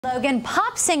Logan,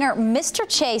 pop singer Mr.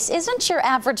 Chase isn't your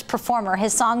average performer.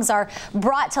 His songs are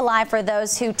brought to life for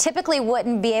those who typically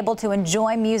wouldn't be able to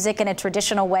enjoy music in a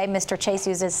traditional way. Mr. Chase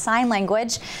uses sign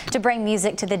language to bring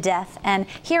music to the deaf and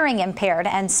hearing impaired.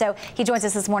 And so he joins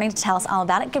us this morning to tell us all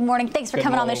about it. Good morning. Thanks for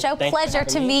coming on the show. Pleasure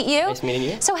to meet you. Nice meeting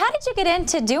you. So how did you get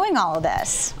into doing all of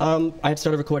this? I had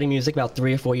started recording music about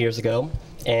 3 or 4 years ago.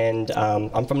 And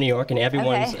I'm from New York, and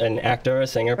everyone's an actor, a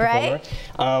singer, performer.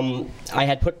 Right. I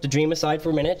had put the dream aside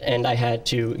for a minute, and I had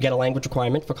to get a language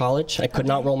requirement for college. I could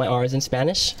not roll my R's in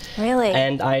Spanish. Really?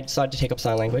 And I decided to take up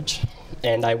sign language.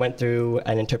 And I went through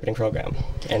an interpreting program,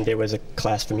 and there was a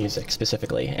class for music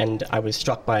specifically. And I was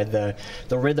struck by the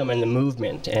rhythm and the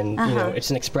movement, and you know, it's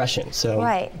an expression. So.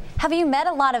 Right. Have you met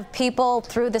a lot of people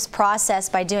through this process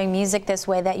by doing music this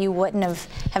way that you wouldn't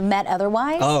have met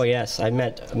otherwise? Oh yes, I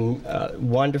met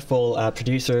wonderful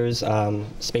producers,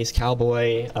 Space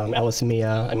Cowboy, Ellis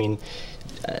Mia. I mean,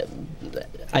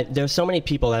 there's so many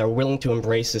people that are willing to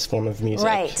embrace this form of music,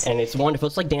 and it's wonderful.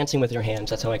 It's like dancing with your hands.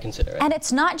 That's how I consider it. And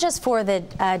it's not just for the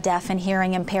deaf and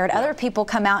hearing impaired. Other people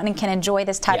come out and can enjoy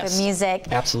this type of music.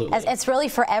 Absolutely. It's really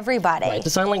for everybody. Right. The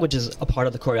sign language is a part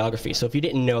of the choreography. So if you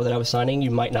didn't know that I was signing,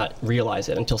 you might not realize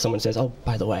it until someone says, "Oh,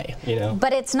 by the way," you know.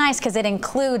 But it's nice because it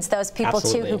includes those people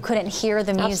too who couldn't hear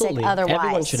the music otherwise.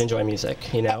 Everyone should enjoy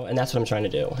music, you know, and that's what I'm trying to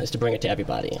do, is to bring it to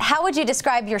everybody. How would you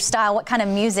describe your style? What kind of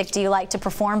music do you like to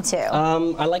perform to?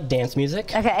 I like dance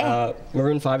music. Okay.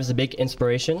 Maroon 5 is a big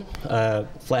inspiration.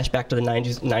 Flashback to the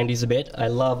 90s a bit. I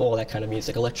love all that kind of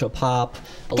music. Electro pop,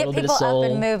 a little bit of soul. Get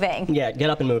people up and moving. Yeah,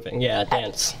 get up and moving. Yeah,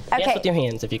 dance. Okay. Dance with your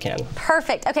hands if you can.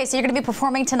 Perfect. Okay, so you're going to be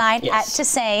performing tonight at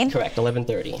Toussaint. Correct,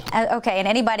 11:30. Okay, and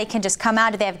anybody can just come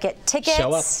out. Do they have to get tickets?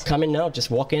 Show up. Come in now.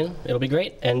 Just walk in. It'll be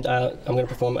great. And I'm going to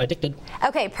perform Addicted.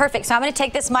 Okay, perfect. So I'm going to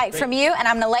take this mic from you, and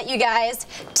I'm going to let you guys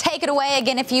take it away.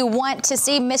 Again, if you want to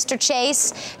see Mr.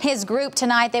 Chase, his group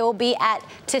tonight, they will be at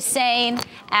Toussaint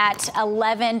at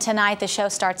 11 tonight. The show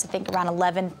starts, I think, around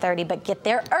 11:30, but get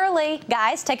there early.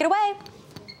 Guys, take it away.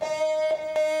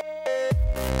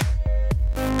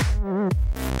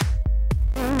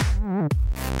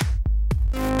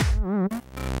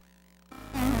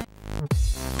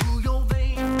 Through your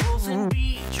veins, pulsing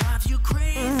beat drives you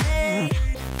crazy.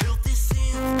 Built this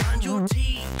in behind your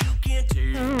teeth, you can't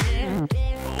take it.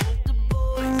 Hope the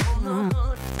boys on the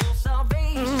hunt for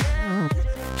salvation.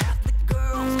 Catholic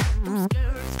girls, them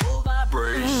skirts full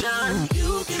vibration.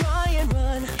 You can try and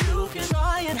run, you can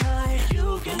try and hide,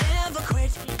 you can never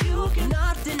quit, you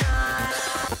cannot deny.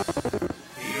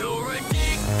 You're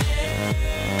addicted.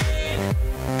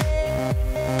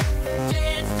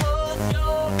 Dance was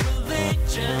your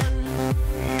religion.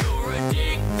 You're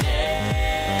addicted.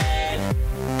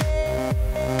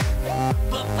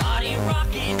 But body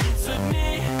rocking in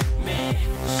submission.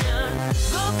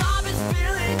 The vibe is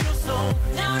filling your soul.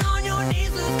 Down on your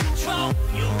knees, lose control.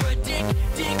 You're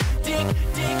addicted.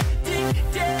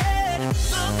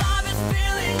 The vibe is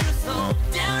filling your soul.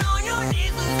 Down on your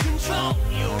knees, lose control.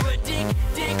 You're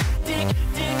addicted.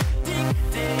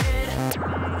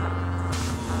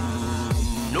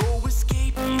 No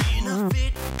escape in a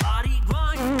fit, body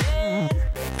grinding.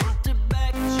 Front to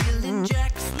back, chillin'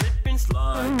 jack, slipping,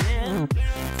 sliding.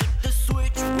 Flip the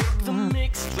switch, work the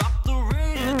mix, drop the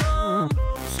rhythm.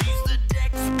 Seize the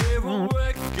decks, barrel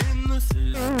wreck in the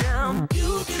system.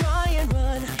 You can try and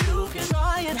run, you can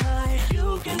try and hide,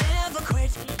 you can never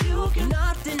quit, you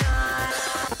cannot deny.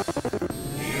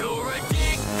 You're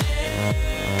addicted.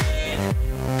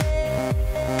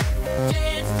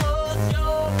 Dance was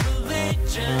your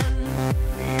religion.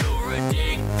 You're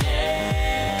addicted.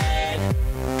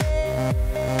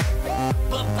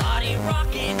 But body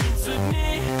rocking in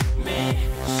submission.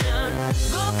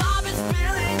 The vibe is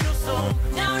filling your soul.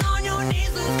 Down on your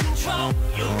knees, lose control.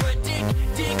 You're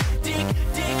addicted.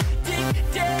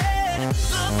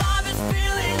 The vibe is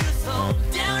filling your soul.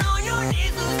 Down on your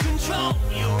knees, lose control.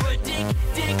 You're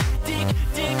addicted.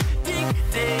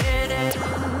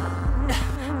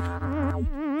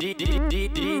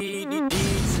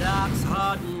 Detox,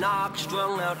 hard knock,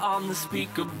 strung out on the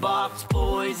speaker box.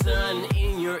 Poison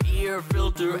in your ear,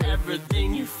 filter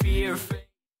everything you fear.